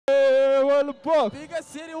wala boog. Bigger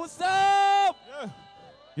city, what's up?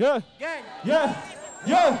 Yeah. Gang. Yeah.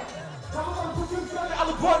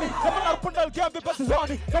 Alla boni, dama nar pundal game bi ba si zone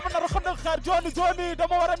yi, dama nar xandal xaar joni,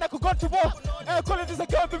 dama war a nekk gontu bo. Quality sa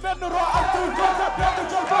game bi mel ni ro ak tuur gonta benn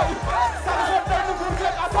jol boy. Sani zone day ni buur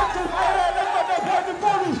rek asantu, ay lañ ma ne benn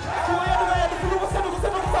bolu. Su ma yeddu fu lu ma senu sa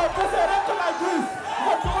bese rek lay gis.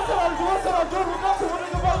 Man du ma saral joor bu nokk wala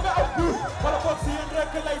ñu war nga am buur. Wala boog si yéen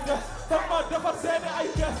rek lay def, sama defar seeni ay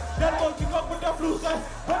kees. Den moom ki ngoog mu def lu xees,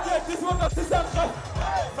 ba ñee gis ma nga si seen xees.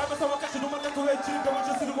 Fay sama kàcc du ma nekk wecci, dama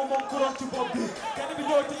jësi du ma moom kuroon ci bopp bi. Kenn bi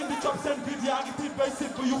ñëw ci indi cop seen biit yaa ngi tiit bay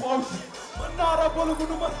sit bu yu xool si. Man naa rabolu bu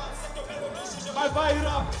nu ma may bàyyi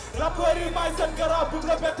rap rappeur yi may seen garab bu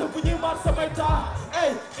la bett bu ñuy maat samay taa.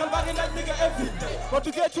 Ey xel baa ngi laaj ni nga invité ba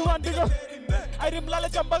tuggee ci wan di nga ay rim la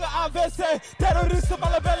jam ba nga AVC terroriste ma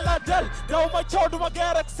la bel la del daw ma coow du ma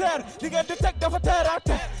geer ak seer li ngeen di teg dafa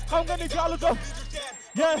teeraate xam nga ni gaalu dof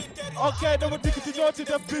ok dama dikk ci ñoo ci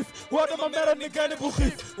def biif woo dama meroon ni gaynde bu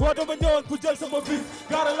xiif woo dama ñëwoon pour jël sama biif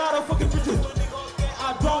gaara laara fukki biti I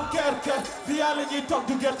don't care fi yàlla ñuy toog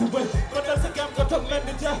du gerte bëy ba dal sa gem nga toog mel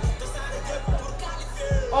ni jeex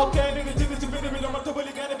ok ni nga jigi ci bind bi dama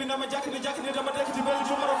tëbali gaynde bi na ma jàkk ni dama nekk ci benn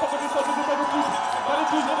jour ma fokk di sotti du ma ko puus bari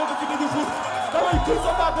puus na dama fi digi puus damay kër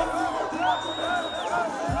sa baat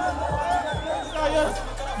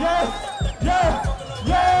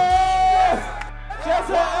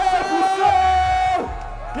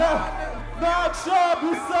Knock shot,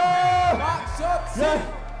 we say. Knock shot,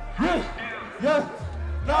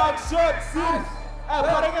 see.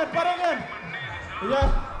 Paringen. Yeah,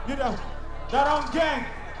 you know. That on gang.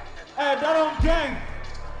 Hey, that on gang.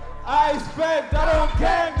 I expect that on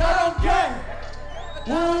gang.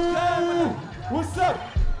 Woo. What's up?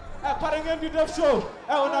 Hey, Paringen, you def show.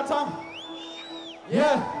 Hey, on that time.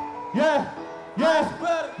 Yeah. Hey.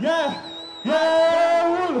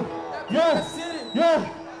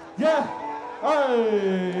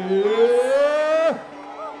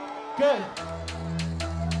 Okay.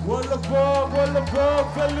 Walla bog,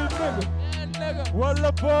 felly nigga.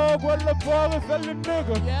 Walla bog, felly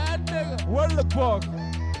nigga. Yeah, nigga. Walla bog.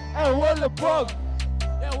 Hey, walla bog.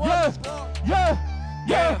 Yeah.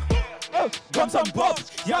 Guns and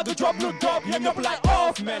bobs, yeah, the drop look dope. Hang up like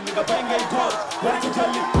off, man. Nigga bang a dog. When I can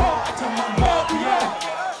tell you, I tell my mom, yeah.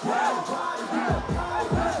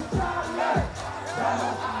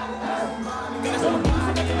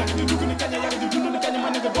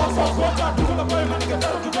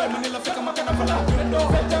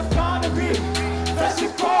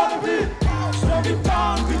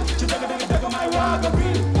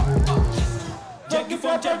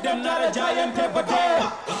 Check them not a giant paper day.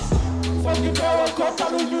 Fuck you go and cut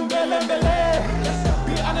all you mbele.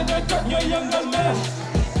 Be an cut your younger man.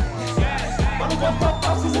 But what papa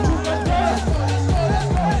is a true man.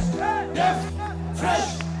 Fresh.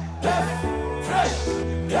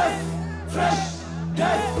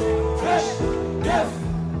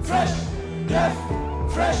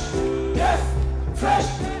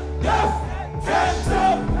 Hands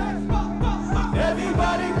up.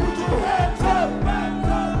 Everybody put your hands up.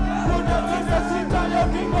 Put your hands on your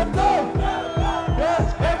finger.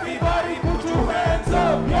 Everybody put your hands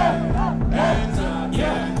up. Hands up.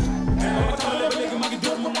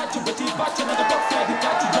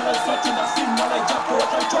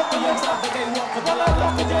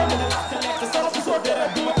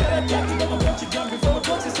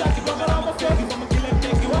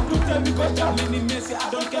 I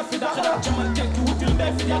don't care for that. Jaman take you with your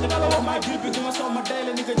life. I don't know my grip because I'm my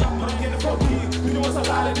daily nigga jump and get a fucking. You know what's a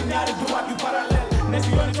lot of the narrative do what you parallel. Next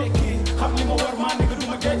you only take it. Have me more man nigga do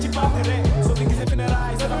my get you back there. So think it's in the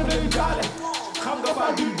eyes and I'm really jolly. Come go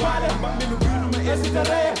back to the body, but me look good my ass is the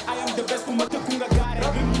ray. I am the best for my takunga guy.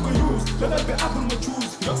 Rabin you can use. Let us be apple my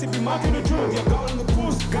choose. Yoxi be marking the truth. You're going to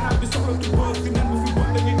boost. Gonna be so close to both. And then if you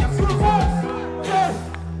want them in your full voice.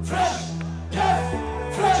 Fresh.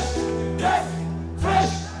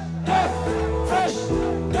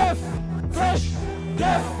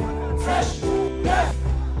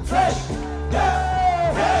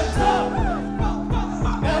 Hands up.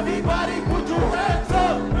 Everybody put your hands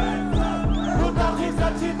up. Put your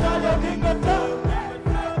hands up.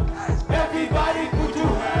 Everybody put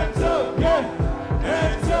your hands up.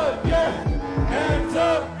 Hands up. Hands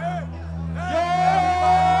up.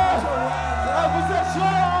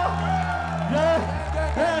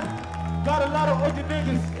 Got a lot of ugly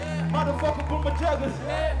niggas. Motherfucker put my jaggers.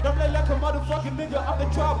 Them like a motherfucking nigga. I'm the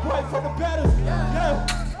drop boy for the baddest.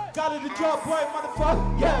 Got it the drop boy,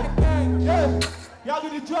 motherfucker. Y'all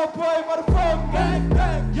get the drop boy, motherfucker.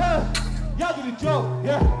 Y'all get the drop.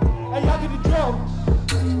 Hey, y'all get the drop.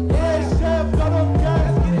 Chef, got on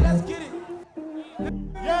gang. Let's get it.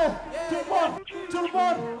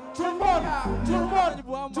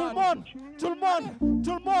 tout le monde, tout le monde,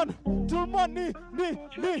 tout le monde, tout le monde, ni,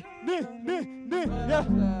 yeah.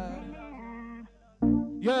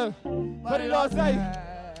 Yeah, bari l'oseille,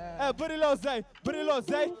 bari l'oseille, bari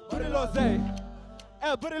l'oseille, bari l'oseille,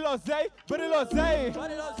 bari l'oseille, bari l'oseille,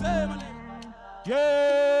 bari l'oseille,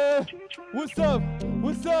 yeah. What's up,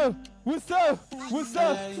 what's up, what's up, what's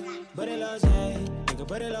up? Bari l'oseille, nigga,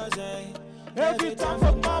 bari l'oseille. Every time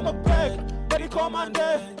fuck mama back, bari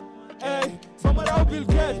commandé. Hey, from a raw Bill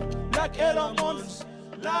Gates, like Elon Musk,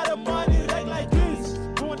 lot of money, like this.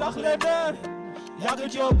 Who the hell? Yaga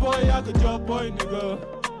your boy, nigga.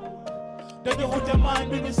 Then you put your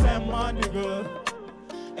mind in the same man, nigga.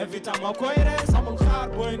 Every time I call it, I'm a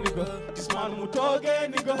hard boy, nigga. This man will talk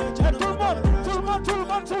again, nigga. And tout le monde,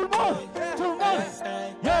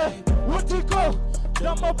 yeah. What you go?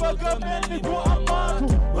 Dama burger man, nigga, I'm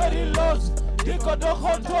mad. Where he lost, nigga, the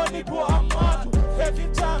hot one, nigga, I'm mad. Every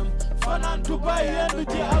time, Fanan Dubai and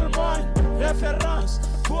the Alman. Reference,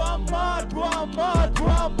 Muhammad.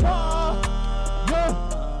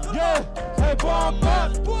 Yeah, hey,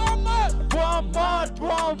 Muhammad.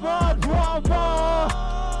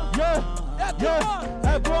 Yeah,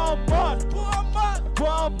 hey, Muhammad.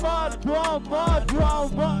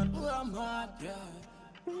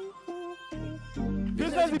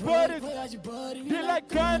 These are the buddies, they like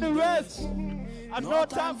kind of rest. And no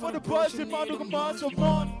time for the bullshit, man, to come on, so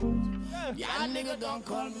on. Yeah, nigga, don't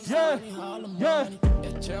call me. Yeah.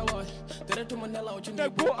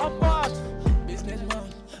 Take Boo Ahmad. businessman.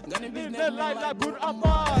 Gonna business like Boo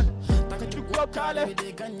Ahmad. Tu crois Kale.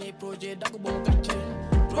 gagner projet d'Agobo Gaché.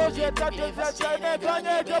 Projet d'Agobo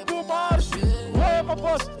gagner de Boo Marche. Ouais, mon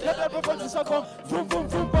boss, y'a des bébés du second. Vroom, vroom,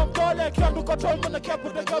 vroom, bam, dans les cœurs, nous contrôlons mon équipe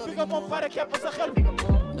pour des gars, puis mon père qui a pas sa gueule.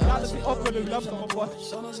 Là, c'est open le love, mon boss.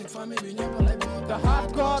 The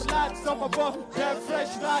hardcore like summer boy, get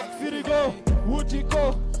fresh like Firigo. Woody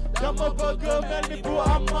go, Dama burger, man, ni Boo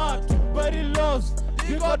Ahmad. Very lost,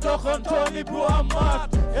 you got the Tony Boo Ahmad.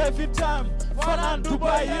 Every time, Fanan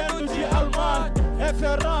Dubai, and the Alman.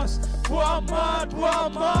 Référence, Boo Ahmad. Tout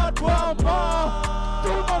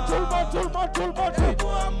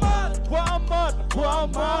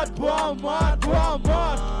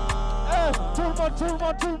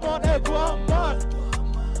le monde, hey, Boo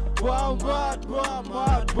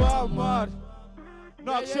Ahmad.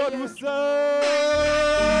 Knock shot, what's up?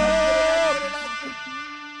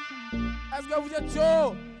 Est-ce que vous êtes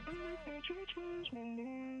chaud?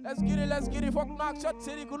 Let's get it. Fuck knock shot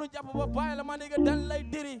city ku nu jàpp ba bàyyi la ma nigga dan lay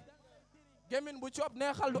diri. Gemin bu coob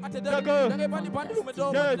neexal du ate da ngay bandi lu me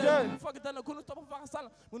do fag tan ku nu topp fa sal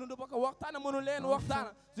mënu do bako waxtaana mënu leen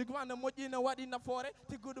waxtaana jigman na moji na wadi na foore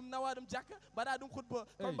ti gudum na wadum jakk bada dum khutba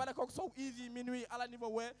kon bada ko so easy minuit à la niveau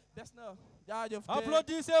we des na jaajëf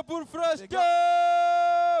Applaudissez pour Fresh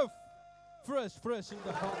Kev. Fresh in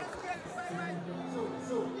the house.